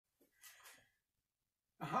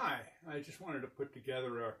Hi, I just wanted to put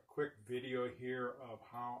together a quick video here of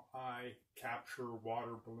how I capture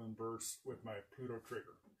water balloon bursts with my Pluto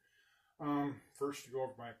trigger. First, to go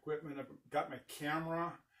over my equipment, I've got my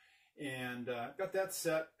camera and got that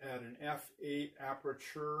set at an f8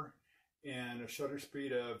 aperture and a shutter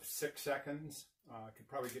speed of 6 seconds. I could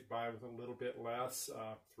probably get by with a little bit less,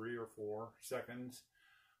 3 or 4 seconds.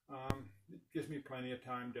 It gives me plenty of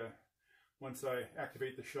time to, once I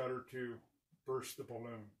activate the shutter, to burst the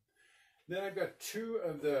balloon. Then I've got 2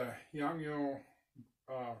 of the Yangyo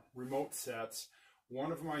remote sets.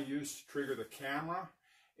 One of them I use to trigger the camera,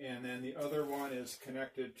 and then the other one is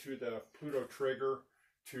connected to the Pluto trigger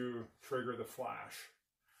to trigger the flash.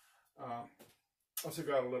 Also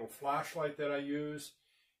got a little flashlight that I use,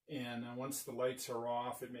 and once the lights are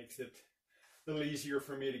off, it makes it a little easier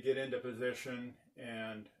for me to get into position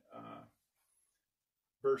and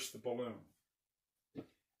burst the balloon.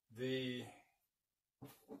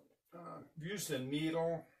 Used a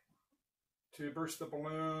needle to burst the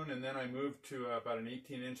balloon, and then I moved to about an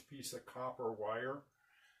 18-inch piece of copper wire.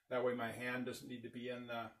 That way my hand doesn't need to be in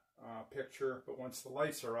the picture, but once the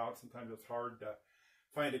lights are out, sometimes it's hard to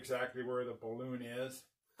find exactly where the balloon is.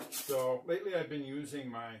 So lately I've been using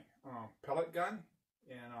my pellet gun,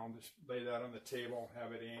 and I'll just lay that on the table,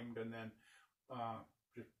 have it aimed, and then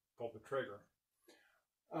just pull the trigger.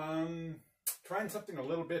 Trying something a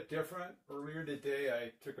little bit different. Earlier today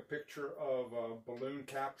I took a picture of a balloon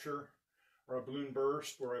capture or a balloon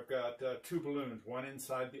burst where I've got 2 balloons, one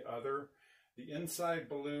inside the other. The inside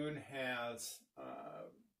balloon has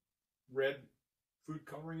red food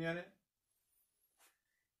coloring in it.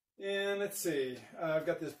 And let's see, I've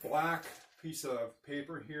got this black piece of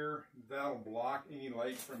paper here that'll block any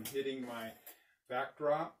light from hitting my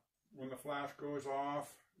backdrop when the flash goes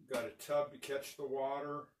off. Got a tub to catch the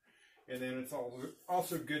water. And then it's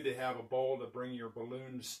also good to have a bowl to bring your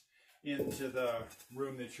balloons into the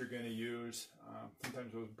room that you're going to use.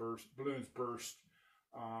 Sometimes those balloons burst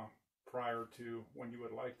prior to when you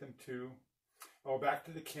would like them to. Oh, back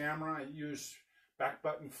to the camera, I use back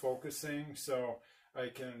button focusing so I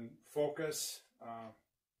can focus,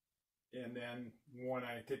 and then when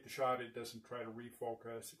I take the shot, it doesn't try to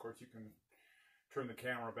refocus. Of course, you can turn the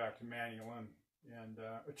camera back to manual and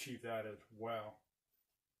achieve that as well.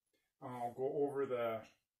 I'll go over the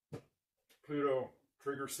Pluto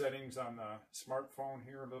trigger settings on the smartphone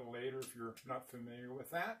here a little later if you're not familiar with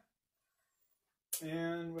that.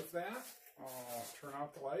 And with that, I'll turn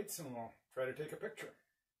out the lights and we'll try to take a picture.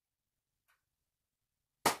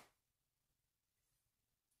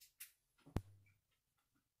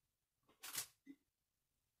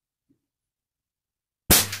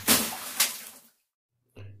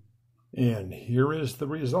 And here is the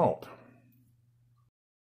result.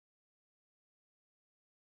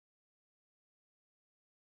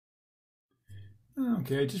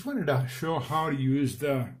 Okay, I just wanted to show how to use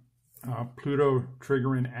the Pluto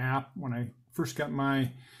triggering app. When I first got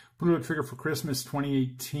my Pluto trigger for Christmas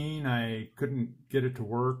 2018, I couldn't get it to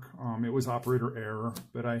work. It was operator error,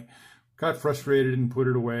 but I got frustrated and put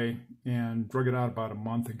it away and drug it out about a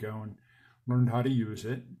month ago and learned how to use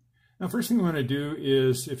it. Now, first thing you want to do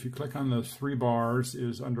is, if you click on those 3 bars,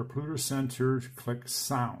 is under Pluto Sensors, click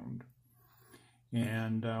Sound.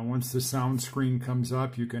 And once the sound screen comes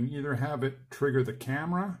up, you can either have it trigger the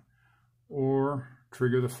camera or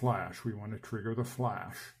trigger the flash. We want to trigger the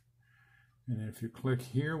flash. And if you click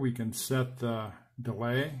here, we can set the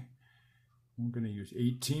delay. I'm going to use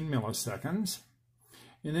 18 milliseconds.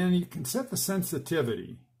 And then you can set the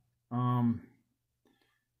sensitivity. I'm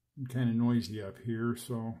kind of noisy up here,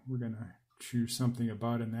 so we're going to choose something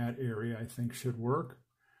about in that area I think should work.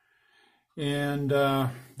 And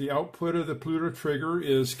the output of the Pluto trigger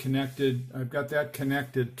is connected. I've got that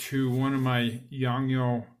connected to one of my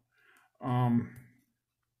Yangyo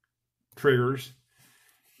triggers,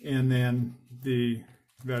 and then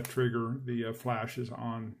that trigger, the flash is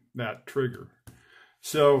on that trigger.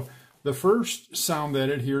 So the first sound that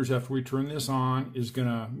it hears after we turn this on is going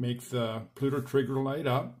to make the Pluto trigger light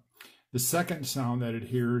up. The second sound that it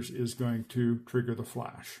hears is going to trigger the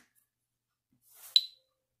flash.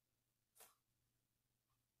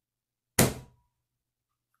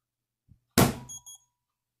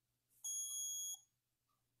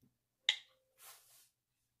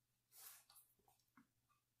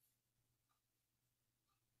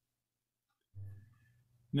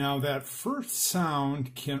 Now that first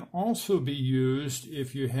sound can also be used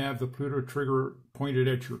if you have the Pluto trigger pointed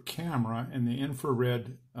at your camera and the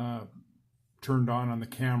infrared turned on the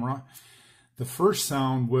camera. The first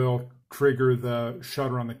sound will trigger the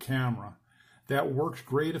shutter on the camera. That works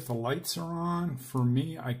great if the lights are on. For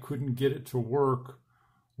me, I couldn't get it to work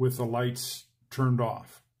with the lights turned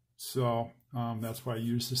off. So that's why I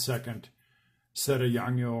use the second set of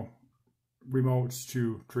Yangyo remotes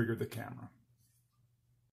to trigger the camera.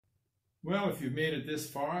 Well, if you've made it this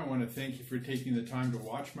far, I want to thank you for taking the time to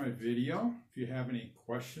watch my video. If you have any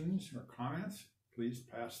questions or comments, please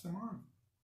pass them on.